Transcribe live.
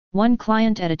One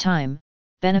client at a time,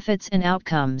 benefits and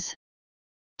outcomes.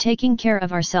 Taking care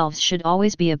of ourselves should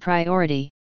always be a priority.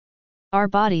 Our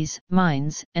bodies,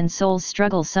 minds, and souls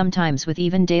struggle sometimes with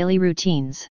even daily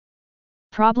routines.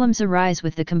 Problems arise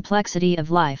with the complexity of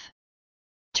life.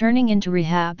 Turning into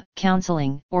rehab,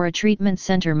 counseling, or a treatment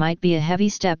center might be a heavy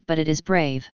step, but it is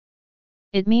brave.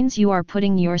 It means you are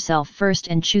putting yourself first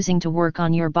and choosing to work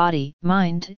on your body,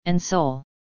 mind, and soul.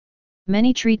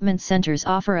 Many treatment centers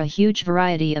offer a huge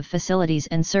variety of facilities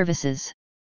and services.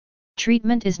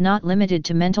 Treatment is not limited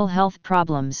to mental health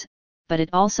problems, but it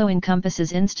also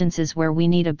encompasses instances where we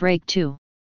need a break too.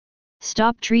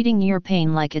 Stop treating your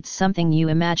pain like it's something you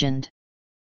imagined.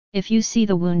 If you see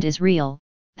the wound is real,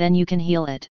 then you can heal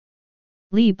it.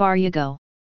 Lee Baryago.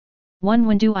 1.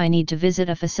 When do I need to visit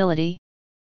a facility?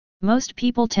 Most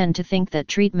people tend to think that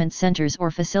treatment centers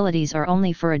or facilities are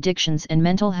only for addictions and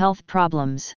mental health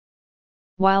problems.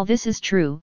 While this is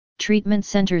true, treatment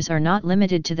centers are not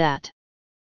limited to that.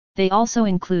 They also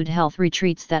include health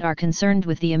retreats that are concerned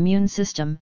with the immune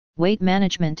system, weight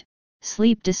management,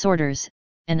 sleep disorders,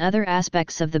 and other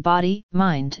aspects of the body,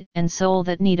 mind, and soul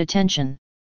that need attention.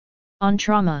 On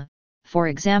trauma, for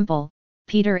example,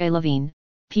 Peter A. Levine,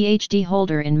 PhD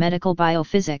holder in medical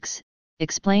biophysics,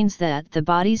 explains that the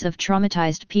bodies of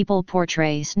traumatized people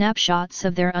portray snapshots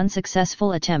of their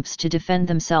unsuccessful attempts to defend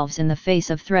themselves in the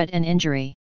face of threat and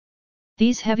injury.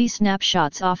 These heavy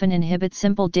snapshots often inhibit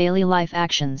simple daily life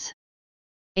actions.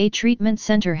 A treatment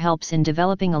center helps in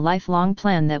developing a lifelong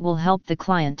plan that will help the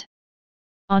client.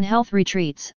 On health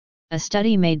retreats, a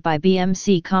study made by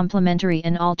BMC Complementary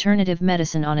and Alternative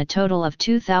Medicine on a total of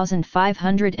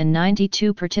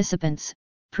 2,592 participants,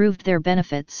 proved their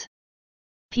benefits.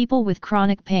 People with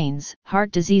chronic pains,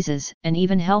 heart diseases, and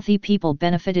even healthy people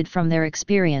benefited from their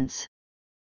experience.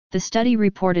 The study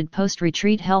reported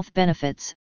post-retreat health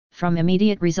benefits, from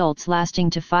immediate results lasting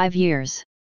to 5 years.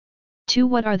 2.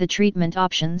 What are the treatment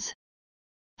options?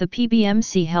 The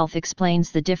PBMC Health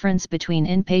explains the difference between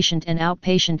inpatient and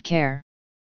outpatient care.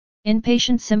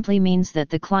 Inpatient simply means that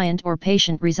the client or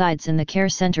patient resides in the care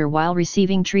center while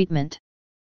receiving treatment.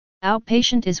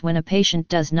 Outpatient is when a patient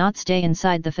does not stay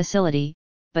inside the facility,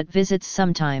 but visits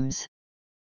sometimes.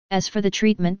 As for the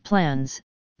treatment plans,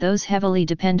 those heavily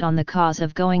depend on the cause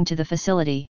of going to the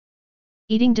facility.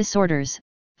 Eating disorders,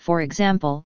 for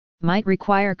example, might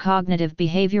require cognitive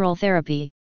behavioral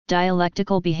therapy,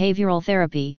 dialectical behavioral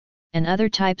therapy, and other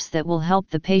types that will help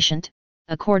the patient,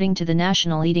 according to the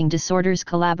National Eating Disorders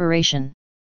Collaboration.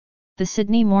 The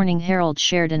Sydney Morning Herald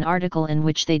shared an article in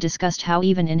which they discussed how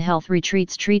even in health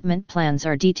retreats treatment plans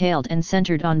are detailed and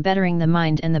centered on bettering the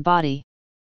mind and the body.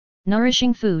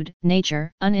 Nourishing food,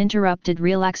 nature, uninterrupted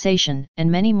relaxation,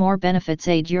 and many more benefits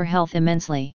aid your health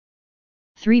immensely.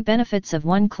 3 Benefits of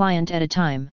one client at a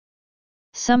time.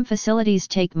 Some facilities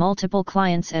take multiple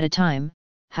clients at a time,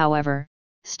 however,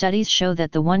 studies show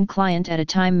that the one client at a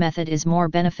time method is more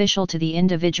beneficial to the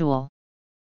individual.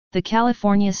 The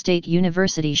California State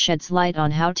University sheds light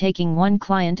on how taking one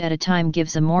client at a time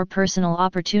gives a more personal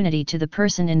opportunity to the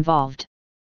person involved.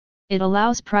 It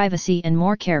allows privacy and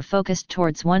more care focused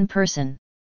towards one person.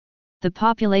 The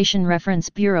Population Reference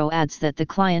Bureau adds that the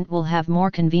client will have more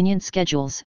convenient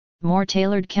schedules, more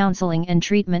tailored counseling and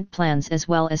treatment plans, as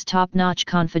well as top-notch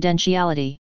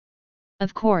confidentiality.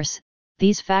 Of course,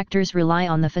 these factors rely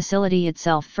on the facility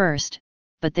itself first,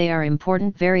 but they are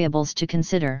important variables to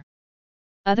consider.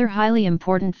 Other highly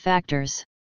important factors.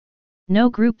 No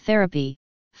group therapy.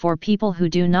 For people who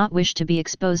do not wish to be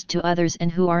exposed to others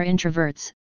and who are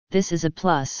introverts, this is a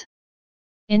plus.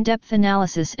 In-depth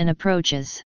analysis and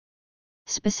approaches.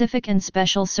 Specific and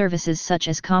special services such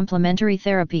as complementary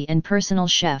therapy and personal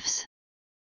chefs.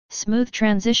 Smooth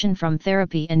transition from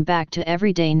therapy and back to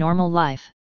everyday normal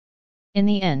life. In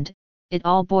the end, it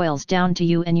all boils down to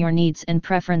you and your needs and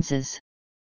preferences.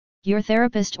 Your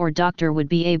therapist or doctor would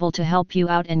be able to help you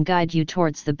out and guide you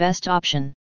towards the best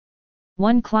option.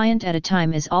 One client at a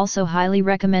time is also highly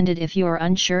recommended if you are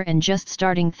unsure and just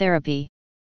starting therapy.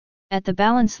 At the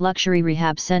Balance Luxury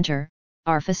Rehab Center,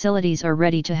 our facilities are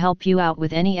ready to help you out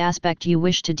with any aspect you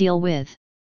wish to deal with.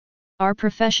 Our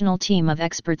professional team of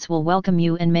experts will welcome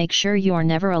you and make sure you are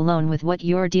never alone with what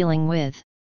you're dealing with.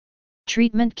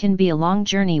 Treatment can be a long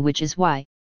journey, which is why,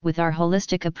 with our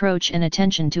holistic approach and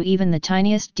attention to even the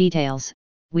tiniest details,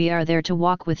 we are there to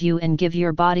walk with you and give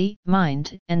your body,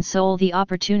 mind, and soul the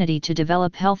opportunity to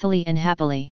develop healthily and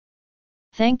happily.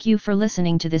 Thank you for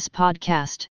listening to this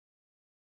podcast.